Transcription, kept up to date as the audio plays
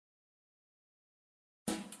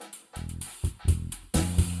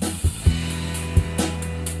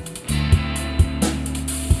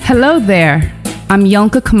Hello there, I'm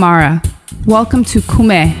Yonka Kamara. Welcome to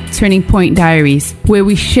Kume Turning Point Diaries, where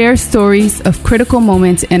we share stories of critical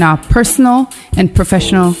moments in our personal and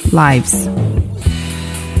professional lives.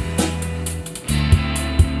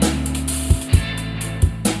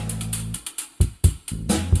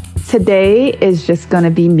 Today is just going to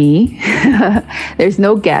be me. There's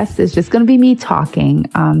no guest. It's just going to be me talking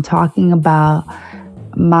about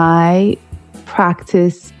my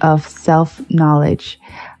practice of self-knowledge.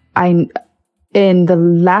 In the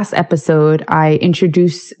last episode, I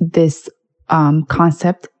introduced this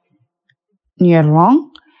concept, Nyerlong,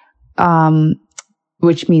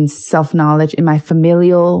 which means self-knowledge in my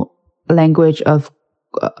familial language of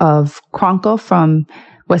Kronko from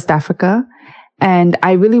West Africa. And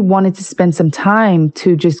I really wanted to spend some time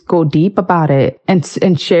to just go deep about it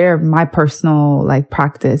and share my personal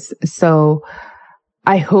practice. So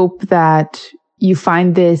I hope that you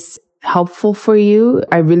find this helpful for you.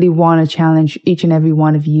 I really want to challenge each and every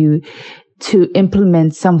one of you to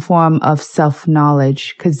implement some form of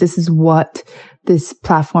self-knowledge, because this is what this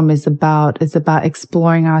platform is about. It's about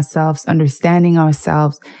exploring ourselves, understanding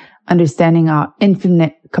our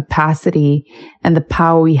infinite capacity and the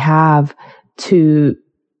power we have to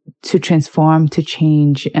transform, to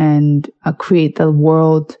change, and create the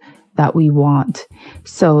world that we want.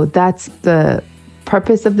 So that's the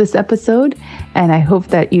purpose of this episode, and I hope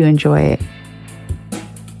that you enjoy it.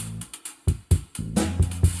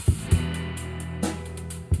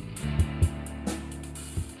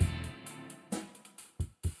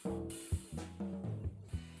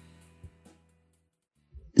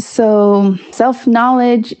 So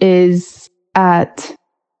self-knowledge is at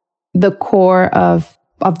the core of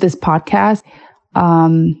this podcast.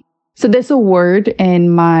 So there's a word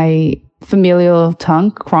in my familial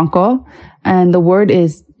tongue, Kronko, and the word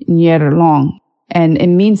is Nyerlong, and it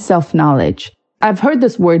means self-knowledge. I've heard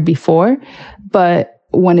this word before, but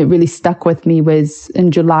when it really stuck with me was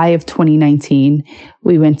in July of 2019.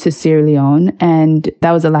 We went to Sierra Leone, and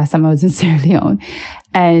that was the last time I was in Sierra Leone.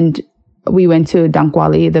 And we went to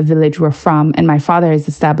Dankwali, the village we're from, and my father has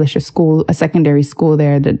established a secondary school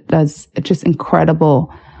there that does just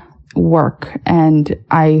incredible work. And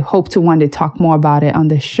I hope to one day talk more about it on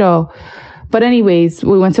this show. But anyways,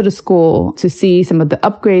 we went to the school to see some of the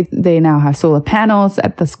upgrades. They now have solar panels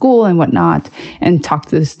at the school and whatnot, and talk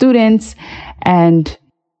to the students. And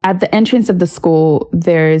at the entrance of the school,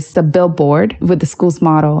 there's a billboard with the school's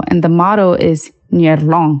motto. And the motto is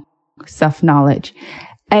Nyerlong, self-knowledge.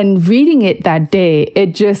 And reading it that day,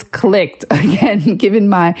 it just clicked again, given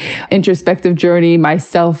my introspective journey, my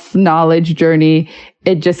self-knowledge journey.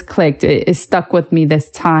 It just clicked. It stuck with me this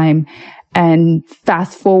time. And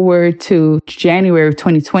fast forward to January of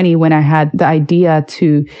 2020, when I had the idea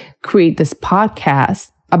to create this podcast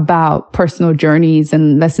about personal journeys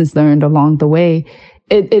and lessons learned along the way.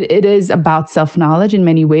 It is about self-knowledge in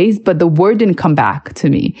many ways, but the word didn't come back to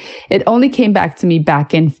me. It only came back to me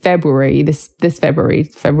back in February, this February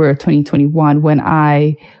of 2021, when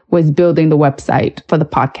I was building the website for the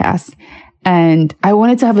podcast. And I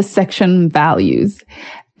wanted to have a section values.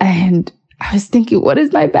 And I was thinking, what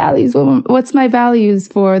is my values? What's my values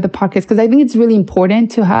for the podcast? Because I think it's really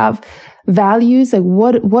important to have values. Like,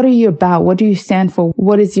 what are you about? What do you stand for?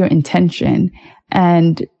 What is your intention?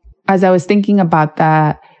 And as I was thinking about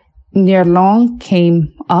that, Nyerlong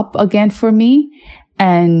came up again for me.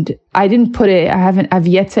 And I didn't put it, I've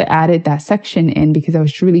yet to add that section in, because I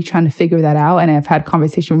was really trying to figure that out. And I've had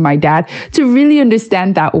conversation with my dad to really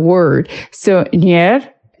understand that word. So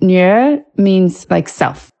Nyer means like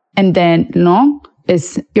self. And then long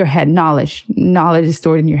is your head, knowledge. Knowledge is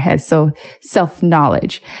stored in your head. So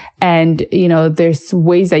self-knowledge. And, there's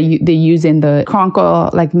ways that they use in the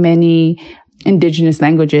Kronko, like many indigenous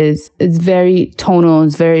languages. It's very tonal,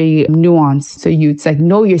 it's very nuanced. So it's like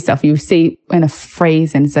know yourself. You say in a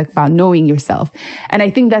phrase, and it's like about knowing yourself. And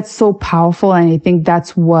I think that's so powerful. And I think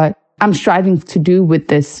that's what I'm striving to do with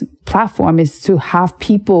this platform, is to have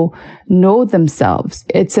people know themselves.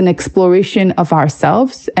 It's an exploration of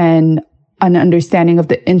ourselves and an understanding of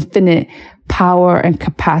the infinite power and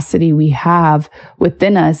capacity we have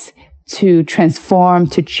within us to transform,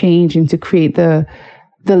 to change, and to create the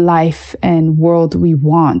life and world we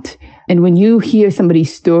want. And when you hear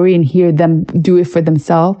somebody's story and hear them do it for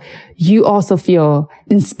themselves, you also feel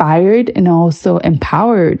inspired and also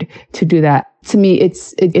empowered to do that. To me,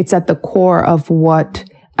 it's at the core of what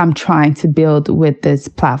I'm trying to build with this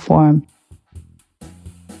platform.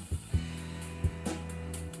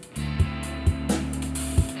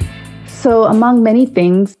 So among many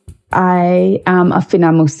things, I am a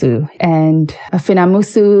Finamusu, and a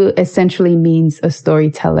Finamusu essentially means a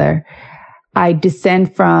storyteller. I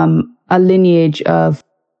descend from a lineage of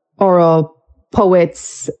oral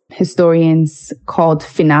poets, historians called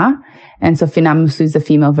Fina. And so Finamusu is the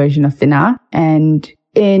female version of Fina. And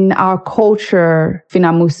in our culture,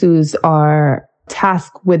 Finamusus are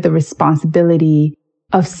tasked with the responsibility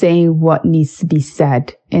of saying what needs to be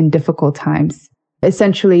said in difficult times.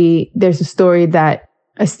 Essentially, there's a story that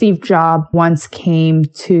Steve Jobs once came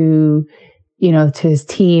to his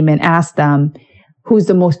team and asked them, who's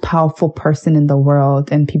the most powerful person in the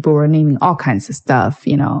world? And people were naming all kinds of stuff,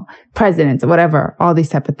 presidents, whatever, all these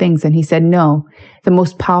type of things. And he said, no, the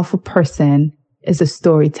most powerful person is a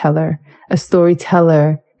storyteller. A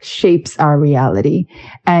storyteller shapes our reality.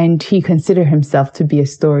 And he considered himself to be a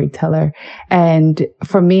storyteller. And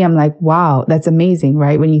for me, I'm like, wow, that's amazing,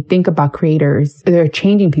 right? When you think about creators, they're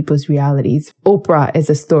changing people's realities. Oprah is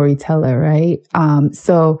a storyteller, right?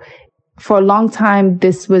 So for a long time,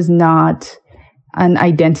 this was not an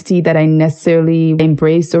identity that I necessarily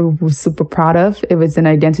embraced or was super proud of. It was an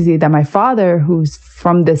identity that my father, who's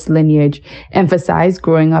from this lineage, emphasized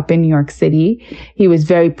growing up in New York City. He was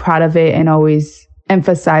very proud of it and always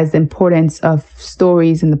emphasized the importance of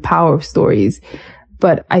stories and the power of stories.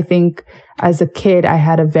 But I think as a kid, I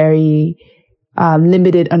had a very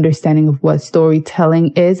limited understanding of what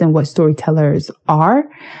storytelling is and what storytellers are.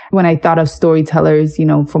 When I thought of storytellers,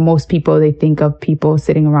 for most people, they think of people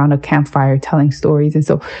sitting around a campfire telling stories. And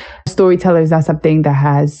so storyteller is not something that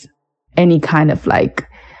has any kind of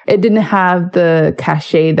it didn't have the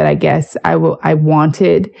cachet that I guess I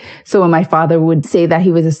wanted. So when my father would say that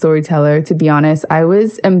he was a storyteller, to be honest, I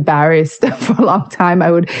was embarrassed for a long time. I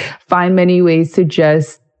would find many ways to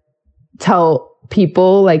just tell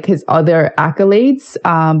people his other accolades.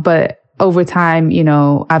 But over time,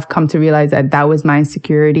 I've come to realize that was my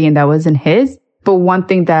insecurity and that wasn't his. But one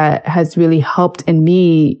thing that has really helped in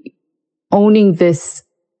me owning this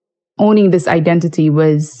identity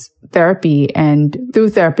was therapy, and through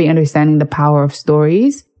therapy, understanding the power of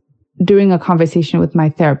stories. During a conversation with my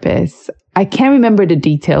therapist, I can't remember the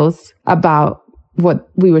details about what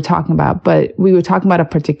we were talking about, but we were talking about a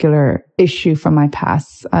particular issue from my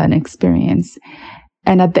past, an experience.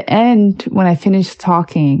 And at the end, when I finished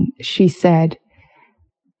talking, she said,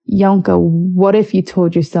 Yonka, what if you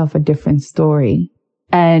told yourself a different story?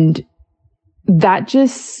 And that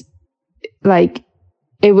just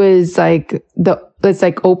it was it's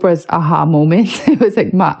like Oprah's aha moment. It was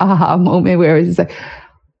like my aha moment where it was just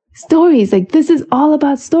stories, this is all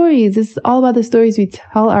about stories. This is all about the stories we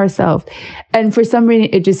tell ourselves. And for some reason,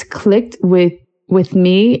 it just clicked with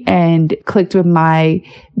me and clicked with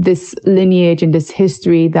this lineage and this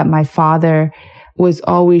history that my father was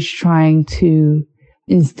always trying to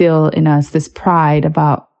instill in us, this pride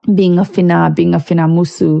about being a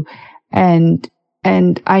Finamusu. And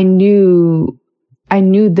I knew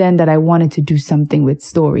then that I wanted to do something with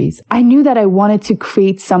stories. I knew that I wanted to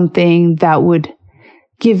create something that would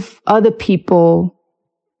give other people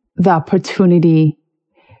the opportunity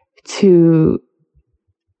to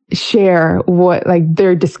share what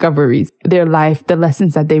their discoveries, their life, the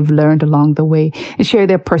lessons that they've learned along the way, and share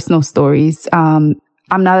their personal stories. I'm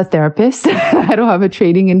not a therapist. I don't have a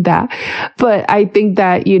training in that. But I think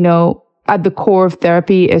that, at the core of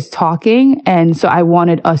therapy is talking. And so I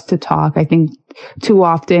wanted us to talk. I think too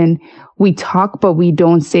often we talk, but we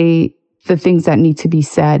don't say the things that need to be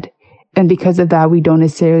said. And because of that, we don't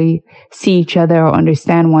necessarily see each other or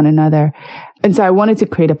understand one another. And so I wanted to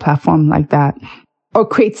create a platform like that, or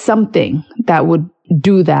create something that would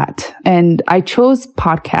do that. And I chose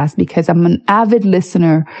podcasts because I'm an avid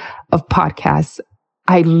listener of podcasts.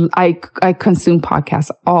 I consume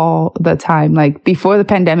podcasts all the time. Before the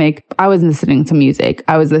pandemic, I was listening to music.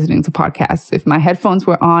 I was listening to podcasts. If my headphones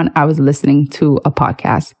were on, I was listening to a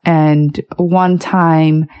podcast. And one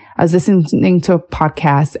time I was listening to a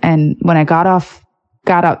podcast, and when I got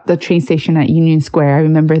out the train station at Union Square, I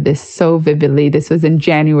remember this so vividly. This was in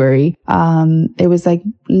January. It was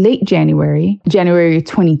late January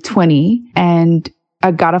 2020. And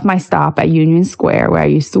I got off my stop at Union Square where I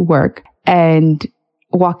used to work, and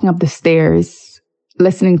walking up the stairs,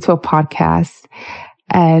 listening to a podcast.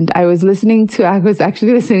 And I was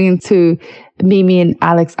actually listening to Mimi and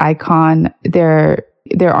Alex Icon. They're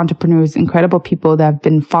entrepreneurs, incredible people that I've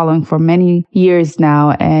been following for many years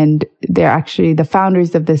now. And they're actually the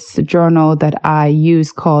founders of this journal that I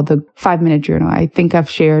use called the 5-Minute Journal. I think I've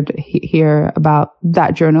shared here about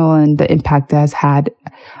that journal and the impact that has had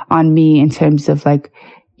on me in terms of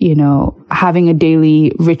having a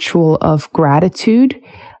daily ritual of gratitude.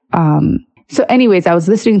 So anyways, I was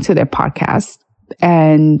listening to their podcast,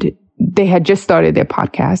 and they had just started their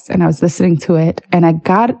podcast and I was listening to it, and I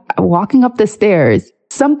got walking up the stairs.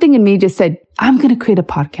 Something in me just said, I'm going to create a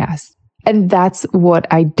podcast. And that's what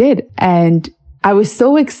I did. And I was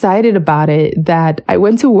so excited about it that I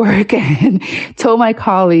went to work and told my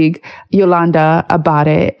colleague, Yolanda, about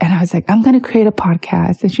it. And I was like, I'm going to create a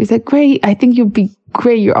podcast. And she's like, great. I think you'll be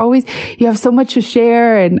great. You have so much to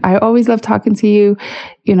share. And I always love talking to you,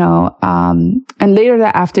 and later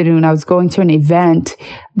that afternoon, I was going to an event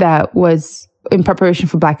that was in preparation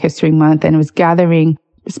for Black History Month, and it was gathering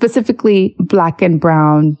specifically Black and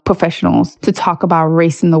Brown professionals to talk about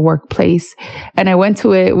race in the workplace. And I went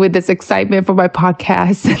to it with this excitement for my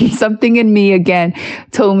podcast, and something in me again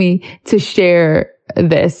told me to share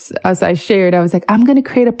this. As I shared, I was like, I'm going to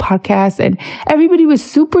create a podcast. And everybody was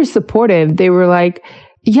super supportive. They were like,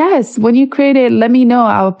 yes, when you create it, let me know.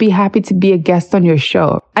 I'll be happy to be a guest on your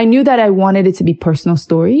show. I knew that I wanted it to be personal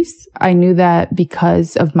stories. I knew that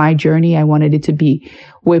because of my journey, I wanted it to be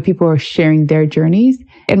where people are sharing their journeys.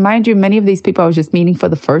 And mind you, many of these people I was just meeting for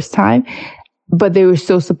the first time, but they were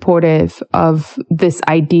so supportive of this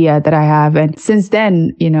idea that I have. And since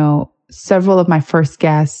then, several of my first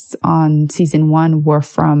guests on season 1 were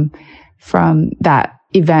from that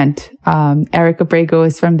event. Eric Abrego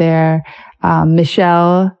is from there.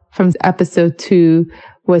 Michelle from episode 2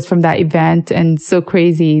 was from that event. And so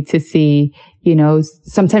crazy to see,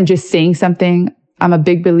 sometimes just saying something. I'm a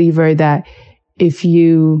big believer that if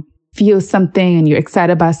you feel something and you're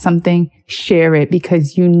excited about something, share it,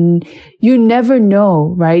 because you never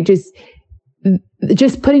know, right?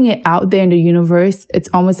 Just putting it out there in the universe, it's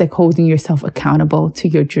almost like holding yourself accountable to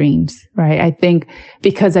your dreams, right? I think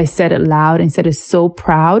because I said it loud and said it so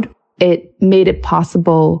proud, it made it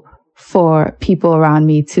possible for people around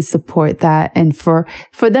me to support that, and for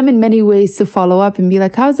them in many ways to follow up and be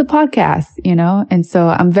like, how's the podcast? And so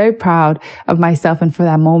I'm very proud of myself and for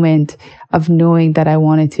that moment of knowing that I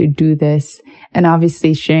wanted to do this, and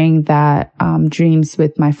obviously sharing that dreams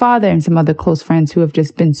with my father and some other close friends who have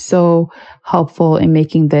just been so helpful in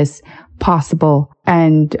making this possible.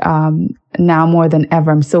 And now more than ever,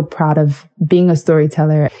 I'm so proud of being a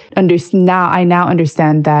storyteller. I now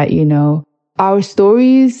understand that, our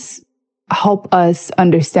stories help us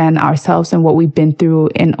understand ourselves and what we've been through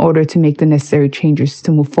in order to make the necessary changes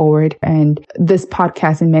to move forward. And this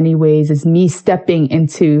podcast in many ways is me stepping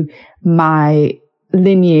into my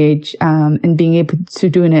lineage and being able to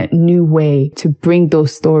do it in a new way to bring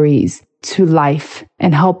those stories to life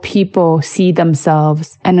and help people see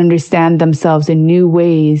themselves and understand themselves in new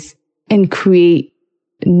ways and create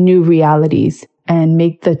new realities and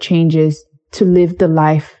make the changes to live the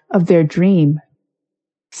life of their dream.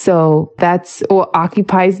 So that's what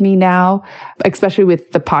occupies me now, especially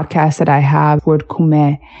with the podcast that I have, word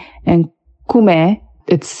Kume. And Kume,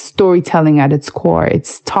 it's storytelling at its core.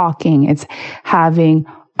 It's talking. It's having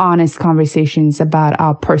honest conversations about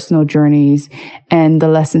our personal journeys and the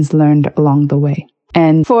lessons learned along the way.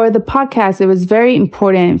 And for the podcast, it was very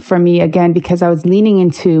important for me, again, because I was leaning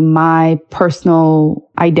into my personal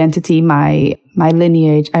identity, my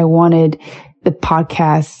lineage. I wanted the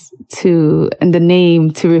podcast and the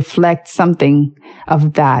name to reflect something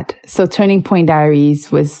of that. So Turning Point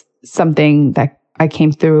Diaries was something that I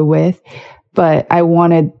came through with, but I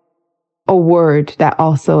wanted a word that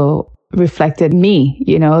also reflected me,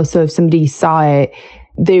 so if somebody saw it,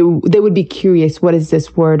 they would be curious, what is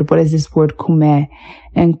this word? What is this word kume?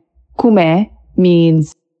 And kume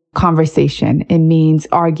means conversation. It means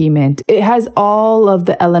argument. It has all of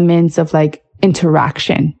the elements of like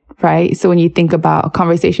interaction, right? So when you think about a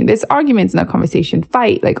conversation, there's arguments in a conversation,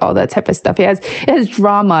 fight, like all that type of stuff. It has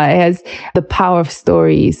drama. It has the power of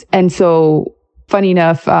stories. And so funny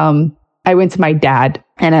enough, I went to my dad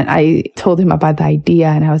and I told him about the idea,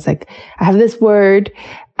 and I was like, I have this word.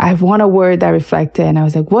 I want a word that reflects it. And I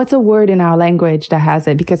was like, what's a word in our language that has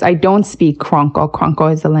it? Because I don't speak Kronko.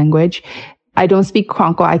 Kronko is the language. I don't speak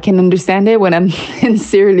Kronko. I can understand it when I'm in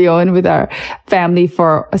Sierra Leone with our family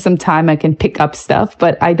for some time. I can pick up stuff,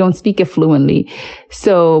 but I don't speak it fluently.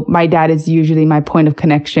 So my dad is usually my point of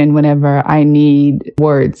connection whenever I need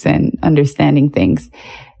words and understanding things.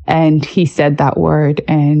 And he said that word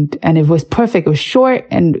and it was perfect. It was short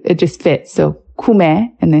and it just fit. So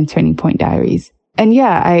Kume and then Turning Point Diaries. And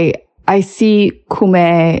yeah, I see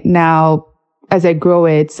Kume now as I grow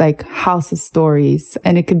it, it's like House of Stories,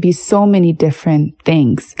 and it could be so many different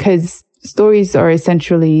things because stories are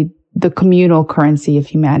essentially the communal currency of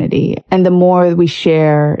humanity. And the more we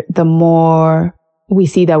share, the more we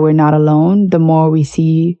see that we're not alone, the more we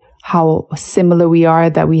see how similar we are,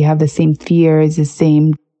 that we have the same fears, the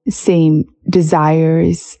same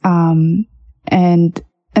desires. And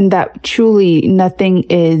and that truly nothing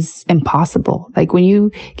is impossible. Like when you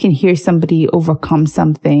can hear somebody overcome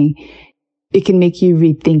something, it can make you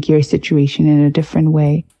rethink your situation in a different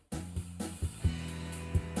way.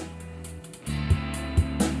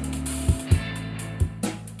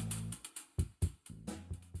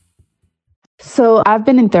 So I've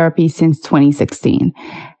been in therapy since 2016,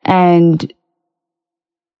 and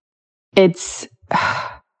it's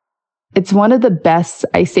one of the best.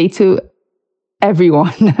 I say to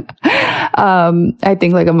everyone. I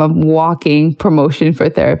think like I'm a walking promotion for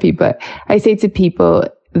therapy, but I say to people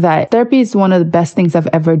that therapy is one of the best things I've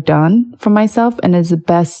ever done for myself and is the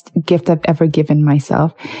best gift I've ever given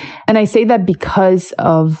myself. And I say that because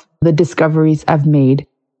of the discoveries I've made.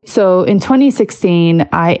 So in 2016,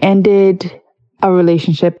 I ended a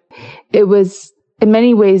relationship. It was in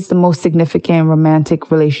many ways the most significant romantic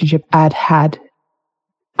relationship I'd had.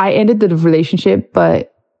 I ended the relationship,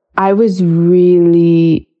 but I was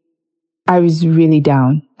really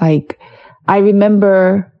down. Like, I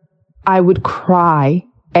remember I would cry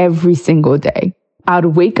every single day. I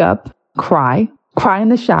would wake up, cry in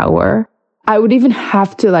the shower. I would even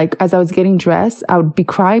have to, like, as I was getting dressed, I would be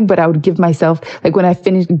crying, but I would give myself, like, when I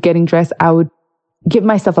finished getting dressed, I would give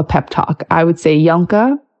myself a pep talk. I would say,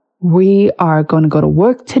 Yonka, we are going to go to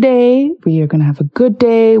work today. We are going to have a good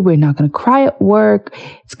day. We're not going to cry at work.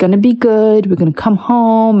 It's going to be good. We're going to come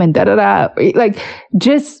home and like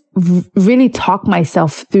just really talk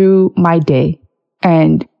myself through my day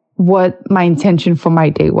and what my intention for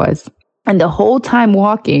my day was. And the whole time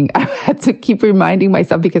walking, I had to keep reminding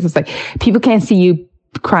myself, because it's like, people can't see you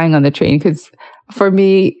crying on the train. Because for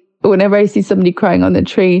me, whenever I see somebody crying on the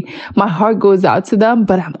train, my heart goes out to them,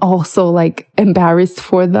 but I'm also like embarrassed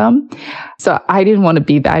for them. So I didn't want to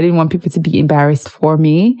be that. I didn't want people to be embarrassed for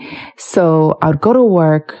me. So I would go to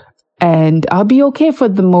work and I'll be okay for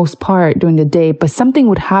the most part during the day, but something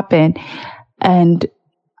would happen and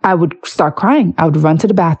I would start crying. I would run to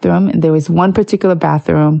the bathroom, and there was one particular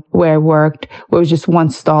bathroom where I worked where it was just one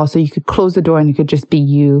stall. So you could close the door and you could just be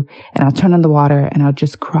you. And I'll turn on the water and I'll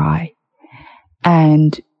just cry.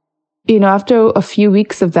 And you know, after a few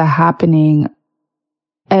weeks of that happening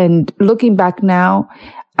and looking back now,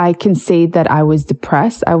 I can say that I was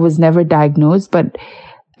depressed. I was never diagnosed, but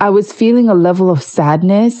I was feeling a level of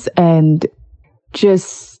sadness and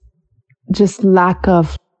just lack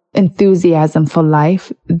of enthusiasm for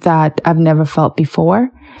life that I've never felt before.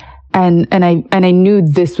 And I knew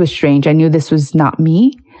this was strange. I knew this was not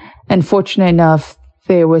me. And fortunate enough,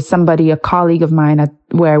 there was somebody, a colleague of mine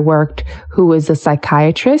where I worked, who was a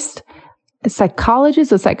psychiatrist. A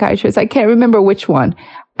psychologist or psychiatrist, I can't remember which one.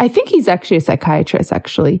 I think he's actually a psychiatrist,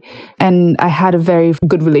 actually. And I had a very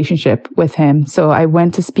good relationship with him. So I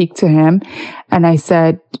went to speak to him and I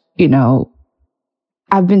said, you know,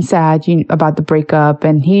 I've been sad about the breakup.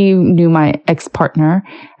 And he knew my ex-partner.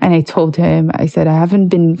 And I told him, I said, I haven't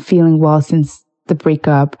been feeling well since the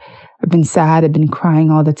breakup. I've been sad. I've been crying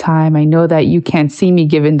all the time. I know that you can't see me,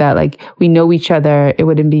 given that like we know each other. It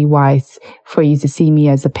wouldn't be wise for you to see me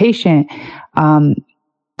as a patient.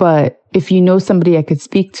 But if you know somebody I could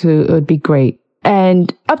speak to, it would be great.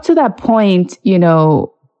 And up to that point, you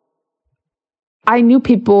know, I knew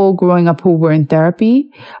people growing up who were in therapy,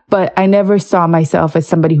 but I never saw myself as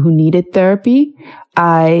somebody who needed therapy.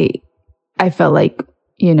 I felt like,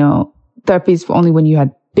 you know, therapy is only when you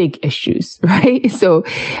had big issues, right? So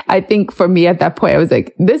I think for me at that point, I was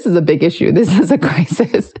like, this is a big issue. This is a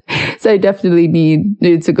crisis. So I definitely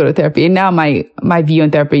needed to go to therapy. And now my view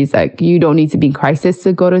on therapy is like, you don't need to be in crisis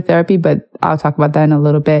to go to therapy, but I'll talk about that in a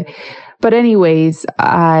little bit. But anyways,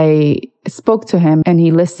 I spoke to him and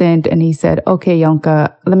he listened and he said, okay,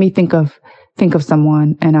 Yonka, let me think of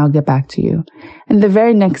someone and I'll get back to you. And the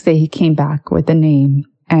very next day he came back with a name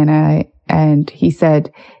and he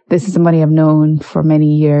said, this is somebody I've known for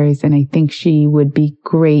many years, and I think she would be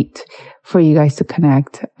great for you guys to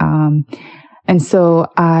connect. And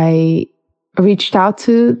so I reached out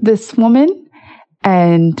to this woman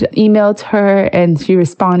and emailed her, and she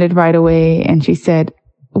responded right away. And she said,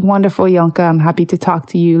 wonderful, Yonka, I'm happy to talk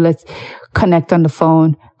to you. Let's connect on the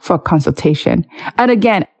phone for a consultation. And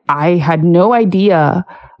again, I had no idea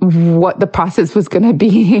what the process was going to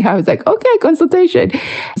be. I was like, okay, consultation.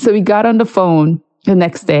 So we got on the phone the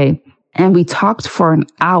next day and we talked for an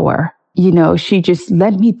hour. You know, she just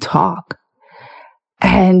let me talk.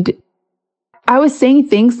 And I was saying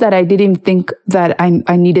things that I didn't think that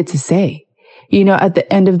I needed to say. You know, at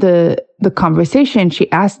the end of the conversation,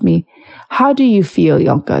 she asked me, how do you feel,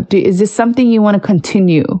 Yonka? Is this something you want to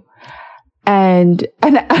continue? And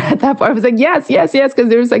at that point, I was like, yes. Because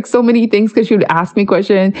there was like so many things, because she would ask me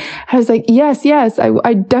questions. I was like, yes,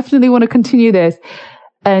 I definitely want to continue this.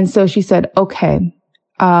 And so she said, okay,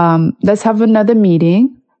 let's have another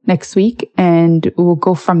meeting next week and we'll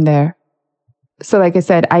go from there. So like I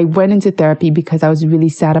said, I went into therapy because I was really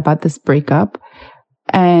sad about this breakup.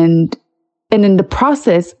 And in the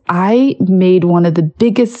process, I made one of the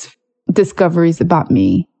biggest discoveries about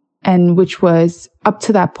me, and which was up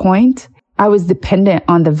to that point, I was dependent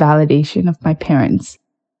on the validation of my parents.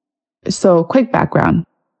 So quick background.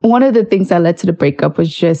 One of the things that led to the breakup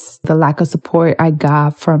was just the lack of support I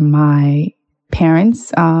got from my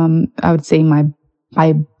parents. I would say my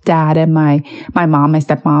dad and my mom, my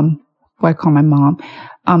stepmom, who I call my mom.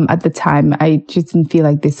 At the time, I just didn't feel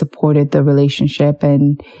like they supported the relationship.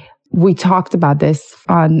 And we talked about this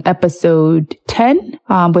on episode 10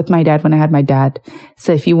 with my dad when I had my dad.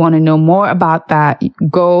 So if you want to know more about that,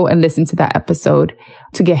 go and listen to that episode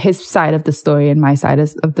to get his side of the story and my side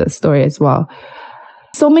of the story as well.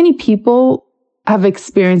 So many people have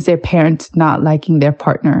experienced their parents not liking their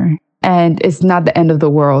partner, and it's not the end of the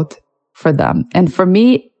world for them. And for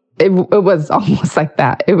me, it was almost like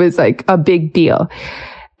that. It was like a big deal.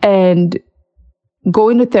 And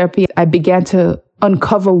going to therapy, I began to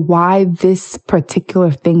uncover why this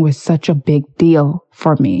particular thing was such a big deal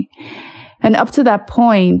for me. And up to that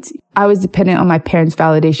point, I was dependent on my parents'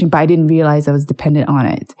 validation, but I didn't realize I was dependent on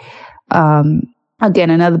it. Again,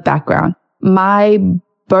 another background. My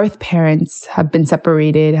birth parents have been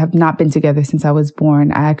separated, have not been together since I was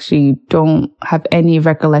born. I actually don't have any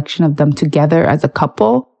recollection of them together as a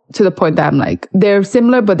couple, to the point that I'm like, they're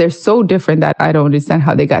similar, but they're so different that I don't understand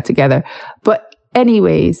how they got together. But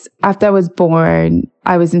anyways, after I was born,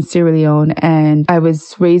 I was in Sierra Leone and I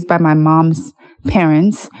was raised by my mom's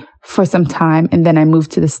parents for some time. And then I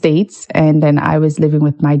moved to the States, and then I was living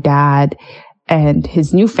with my dad and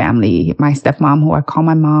his new family, my stepmom, who I call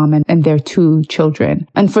my mom, and their 2 children.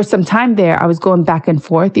 And for some time there, I was going back and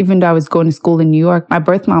forth. Even though I was going to school in New York, my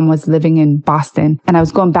birth mom was living in Boston, and I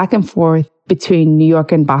was going back and forth between New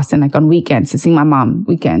York and Boston, like on weekends, to see my mom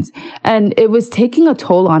weekends. And it was taking a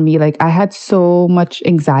toll on me. Like I had so much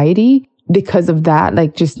anxiety because of that,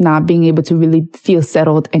 like just not being able to really feel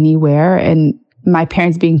settled anywhere. And my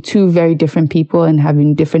parents being 2 very different people and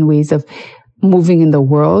having different ways of moving in the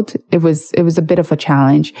world, it was a bit of a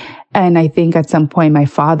challenge. And I think at some point my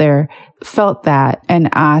father felt that and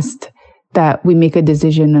asked that we make a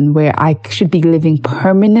decision on where I should be living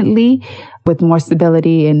permanently with more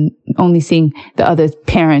stability and only seeing the other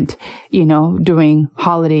parent, during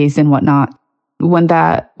holidays and whatnot. When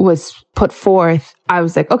that was put forth, I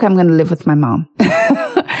was like, okay, I'm going to live with my mom.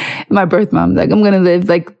 My birth mom, like, I'm going to live.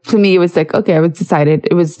 Like, to me, it was like, okay, I was decided.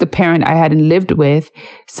 It was the parent I hadn't lived with.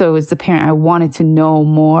 So it was the parent I wanted to know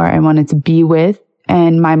more. I wanted to be with.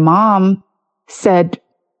 And my mom said,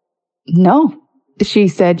 no. She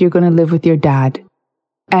said, you're going to live with your dad.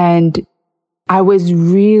 And I was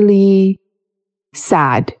really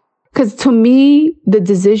sad because to me, the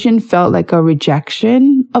decision felt like a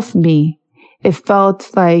rejection of me. It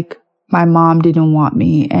felt like my mom didn't want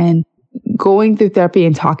me. And going through therapy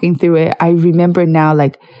and talking through it, I remember now,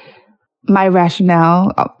 like, my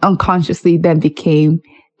rationale unconsciously then became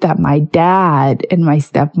that my dad and my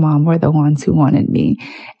stepmom were the ones who wanted me.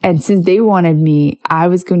 And since they wanted me, I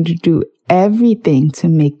was going to do everything to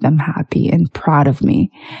make them happy and proud of me.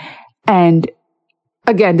 And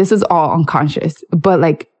again, this is all unconscious, but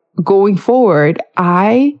like going forward,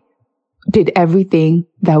 I did everything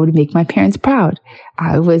that would make my parents proud.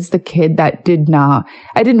 I was the kid that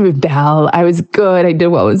I didn't rebel. I was good. I did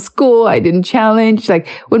well in school. I didn't challenge. Like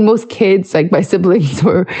when most kids, like my siblings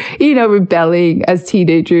were, rebelling as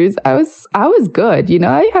teenagers, I was good.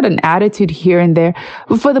 I had an attitude here and there,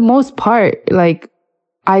 but for the most part, like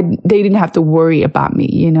they didn't have to worry about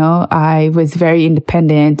me. I was very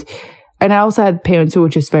independent. And I also had parents who were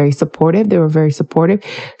just very supportive. They were very supportive.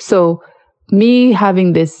 So me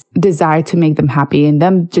having this desire to make them happy and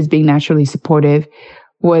them just being naturally supportive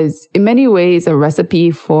was in many ways a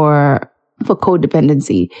recipe for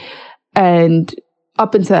codependency. And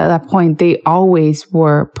up until that point, they always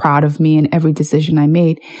were proud of me in every decision I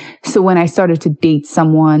made. So when I started to date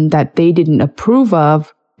someone that they didn't approve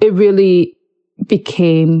of, it really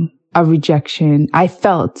became a rejection. I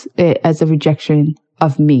felt it as a rejection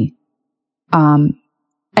of me.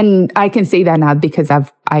 And I can say that now because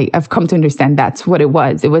I've come to understand that's what it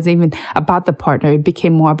was. It wasn't even about the partner. It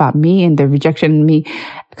became more about me and the rejection in me.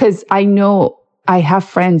 Because I know I have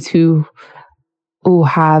friends who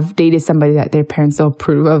have dated somebody that their parents don't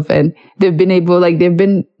approve of, and they've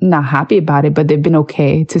been not happy about it, but they've been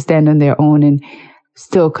okay to stand on their own and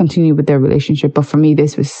still continue with their relationship. But for me,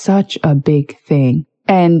 this was such a big thing.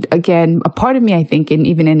 And again, a part of me, I think, and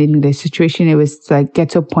even in this situation, it was like get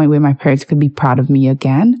to a point where my parents could be proud of me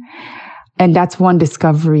again. And that's one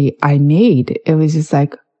discovery I made. It was just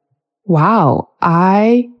like, wow,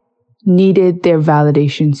 I needed their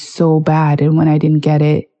validation so bad. And when I didn't get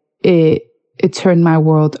it, it turned my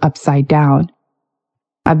world upside down.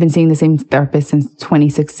 I've been seeing the same therapist since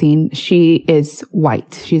 2016. She is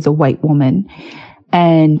white. She's a white woman.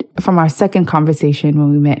 And from our second conversation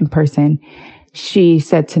when we met in person, she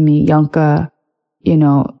said to me, Yonka, you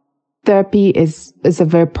know, therapy is a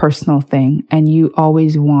very personal thing, and you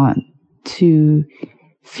always want to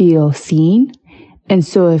feel seen. And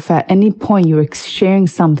so if at any point you're sharing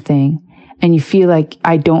something and you feel like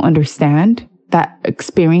I don't understand that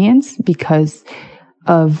experience because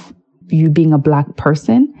of you being a Black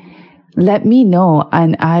person, let me know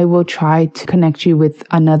and I will try to connect you with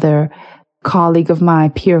another colleague of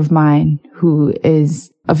mine, peer of mine, who is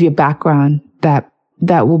of your background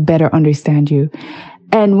that will better understand you.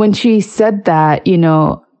 And when she said that, you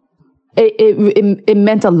know, it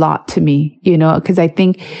meant a lot to me, you know, because I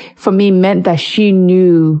think for me it meant that she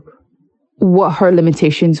knew what her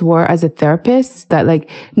limitations were as a therapist, that like,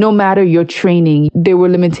 no matter your training, there were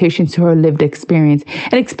limitations to her lived experience.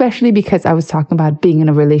 And especially because I was talking about being in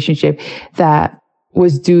a relationship that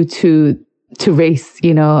was due to race,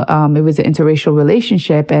 you know, it was an interracial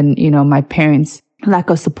relationship, and, you know, my parents'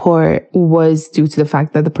 lack of support was due to the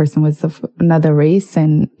fact that the person was of another race.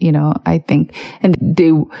 And, you know, I think, and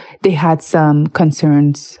they had some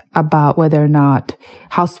concerns about whether or not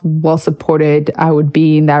how well supported I would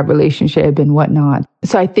be in that relationship and whatnot.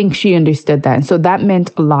 So I think she understood that. And so that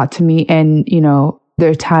meant a lot to me. And, you know,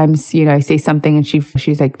 there are times, you know, I say something and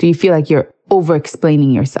she's like, do you feel like you're over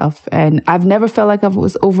explaining yourself? And I've never felt like I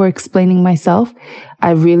was over explaining myself.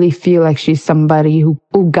 I really feel like she's somebody who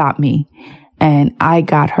got me. And I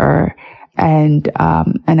got her, and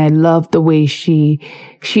I love the way she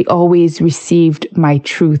always received my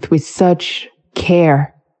truth with such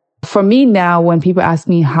care. For me now, when people ask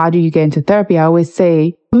me, how do you get into therapy? I always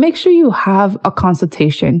say, make sure you have a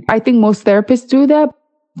consultation. I think most therapists do that.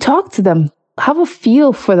 Talk to them. Have a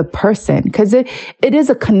feel for the person, because it is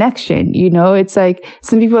a connection. You know, it's like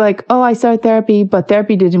some people are like, oh, I started therapy, but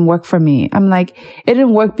therapy didn't work for me. I'm like, it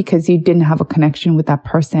didn't work because you didn't have a connection with that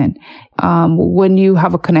person. When you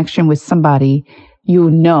have a connection with somebody, you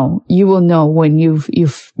will know when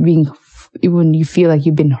when you feel like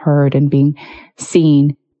you've been heard and being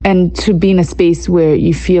seen, and to be in a space where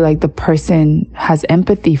you feel like the person has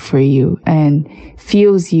empathy for you and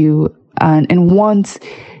feels you and wants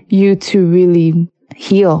you to really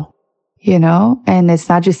heal, you know, and it's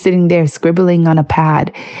not just sitting there scribbling on a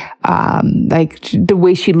pad. Like the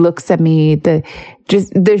way she looks at me,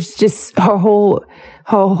 there's just her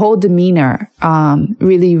whole demeanor,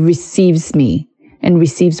 really receives me and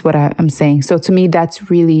receives what I'm saying. So to me,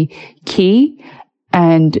 that's really key.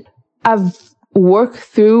 And I've worked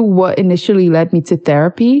through what initially led me to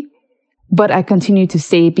therapy, but I continue to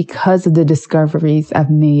stay because of the discoveries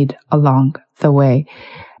I've made along the way.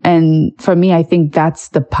 And for me, I think that's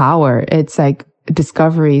the power. It's like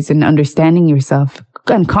discoveries and understanding yourself.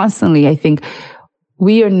 And constantly, I think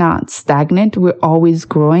we are not stagnant. We're always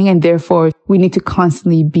growing. And therefore, we need to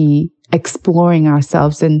constantly be exploring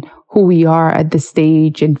ourselves and who we are at the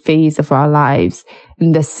stage and phase of our lives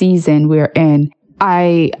and the season we're in.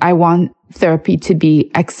 I want therapy to be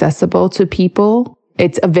accessible to people.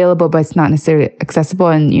 It's available, but it's not necessarily accessible.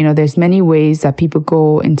 And, you know, there's many ways that people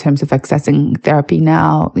go in terms of accessing therapy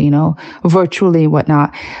now, you know, virtually and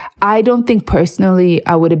whatnot. I don't think personally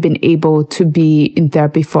I would have been able to be in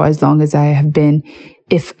therapy for as long as I have been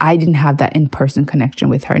if I didn't have that in-person connection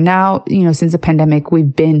with her. Now, you know, since the pandemic,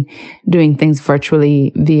 we've been doing things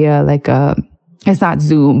virtually via it's not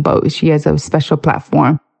Zoom, but she has a special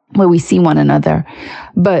platform where we see one another.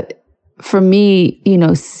 But for me, you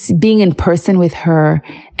know, being in person with her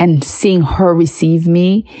and seeing her receive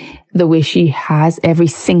me the way she has every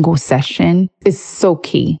single session is so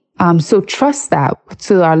key. So trust that.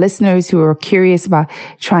 To our listeners who are curious about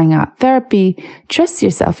trying out therapy, trust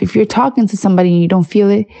yourself. If you're talking to somebody and you don't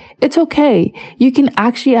feel it, it's okay. You can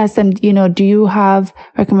actually ask them, you know, do you have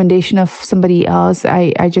recommendation of somebody else?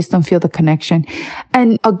 I just don't feel the connection.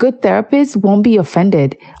 And a good therapist won't be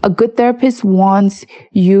offended. A good therapist wants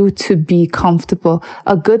you to be comfortable.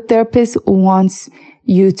 A good therapist wants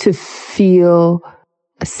you to feel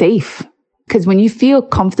safe. Because when you feel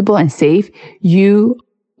comfortable and safe, you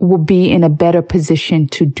will be in a better position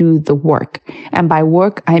to do the work. And by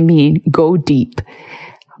work, I mean go deep.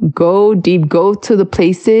 Go deep. Go to the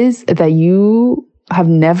places that you have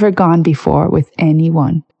never gone before with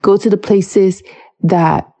anyone. Go to the places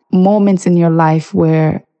that moments in your life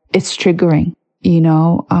where it's triggering,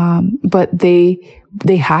 but they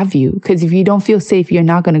have you, because if you don't feel safe, you're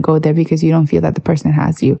not going to go there because you don't feel that the person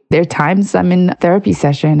has you. There are times I'm in a therapy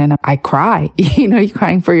session and I cry, you're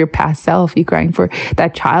crying for your past self. You're crying for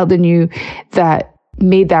that child in you that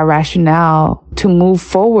made that rationale to move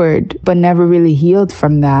forward, but never really healed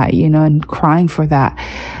from that, and crying for that.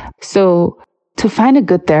 So to find a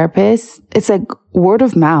good therapist, it's like word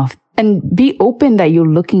of mouth, and be open that you're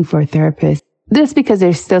looking for a therapist. Just because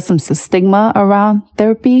there's still some stigma around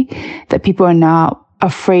therapy, that people are now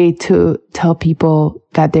afraid to tell people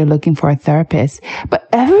that they're looking for a therapist. But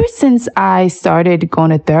ever since I started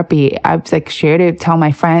going to therapy, I've shared it, tell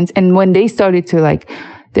my friends. And when they started to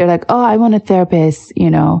they're like, oh, I want a therapist,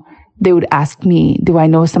 they would ask me, do I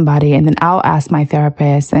know somebody? And then I'll ask my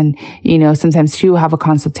therapist, and, sometimes she will have a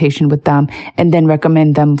consultation with them and then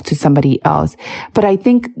recommend them to somebody else. But I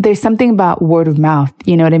think there's something about word of mouth.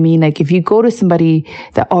 You know what I mean? If you go to somebody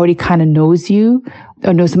that already kind of knows you,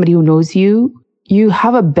 or know somebody who knows you, you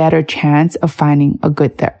have a better chance of finding a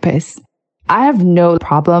good therapist. I have no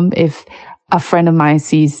problem if a friend of mine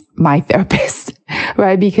sees my therapist,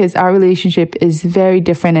 right? Because our relationship is very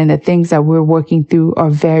different and the things that we're working through are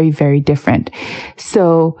very, very different.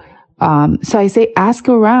 So I say, ask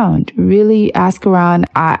around, really ask around.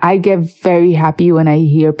 I get very happy when I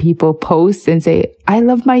hear people post and say, I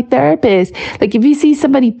love my therapist. If you see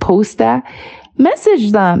somebody post that,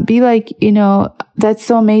 message them, be like, that's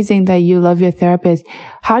so amazing that you love your therapist.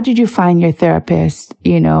 How did you find your therapist?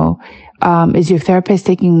 Is your therapist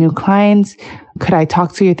taking new clients? Could I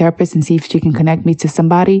talk to your therapist and see if she can connect me to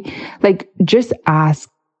somebody? Just ask.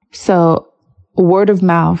 So word of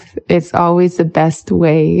mouth is always the best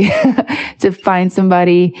way to find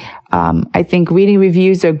somebody. I think reading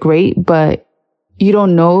reviews are great, but you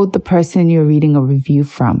don't know the person you're reading a review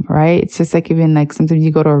from, right? It's just even sometimes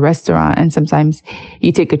you go to a restaurant and sometimes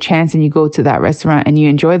you take a chance and you go to that restaurant and you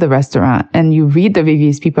enjoy the restaurant and you read the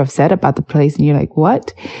reviews people have said about the place and you're like,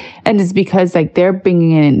 what? And it's because they're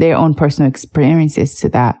bringing in their own personal experiences to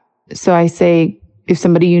that. So I say, if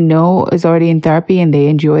somebody is already in therapy and they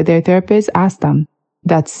enjoy their therapist, ask them.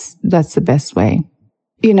 That's the best way.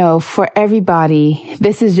 For everybody,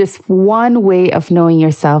 this is just one way of knowing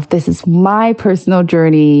yourself. This is my personal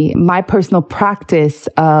journey, my personal practice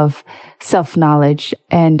of self-knowledge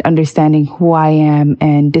and understanding who I am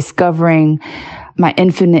and discovering my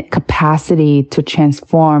infinite capacity to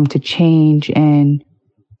transform, to change, and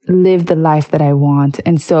live the life that I want.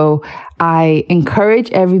 And so I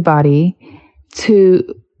encourage everybody to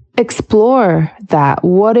explore that.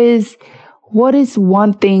 What is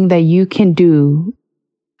one thing that you can do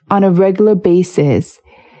on a regular basis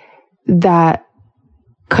that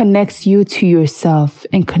connects you to yourself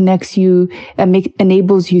and connects you and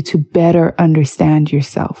enables you to better understand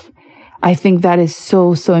yourself? I think that is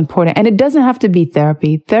so, so important. And it doesn't have to be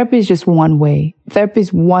therapy. Therapy is just one way. Therapy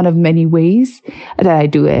is one of many ways that I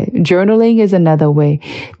do it. Journaling is another way.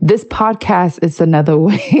 This podcast is another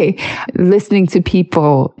way. Listening to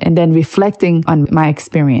people and then reflecting on my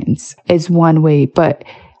experience is one way. But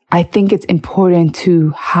I think it's important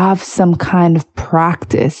to have some kind of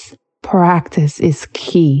practice. Practice is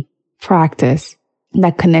key. Practice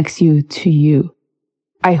that connects you to you.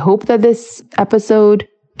 I hope that this episode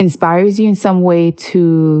inspires you in some way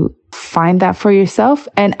to find that for yourself.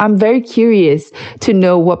 And I'm very curious to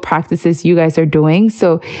know what practices you guys are doing.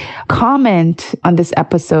 So comment on this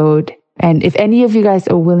episode. And if any of you guys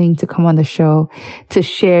are willing to come on the show to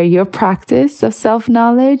share your practice of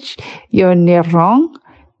self-knowledge, your nirong,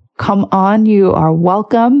 come on, you are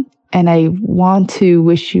welcome. And I want to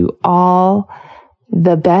wish you all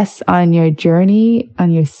the best on your journey, on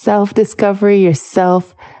your self-discovery, your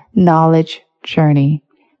self-knowledge journey.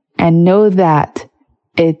 And know that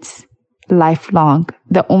it's lifelong.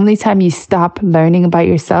 The only time you stop learning about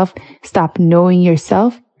yourself, stop knowing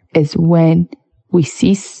yourself, is when we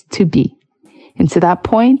cease to be. And to that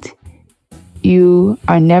point, you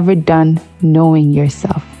are never done knowing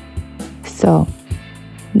yourself. So,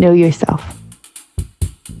 know yourself.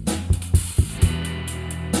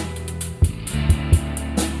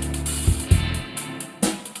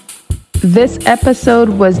 This episode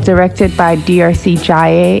was directed by DRC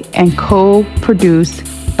Jaye and co-produced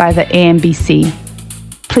by the AMBC.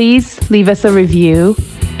 Please leave us a review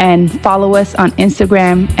and follow us on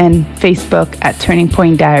Instagram and Facebook at Turning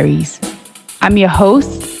Point Diaries. I'm your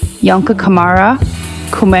host, Yonka Kamara.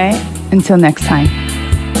 Kume, until next time.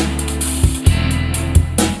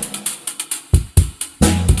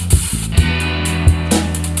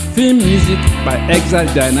 Theme music by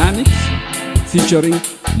Exile Dynamics featuring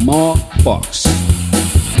More Box.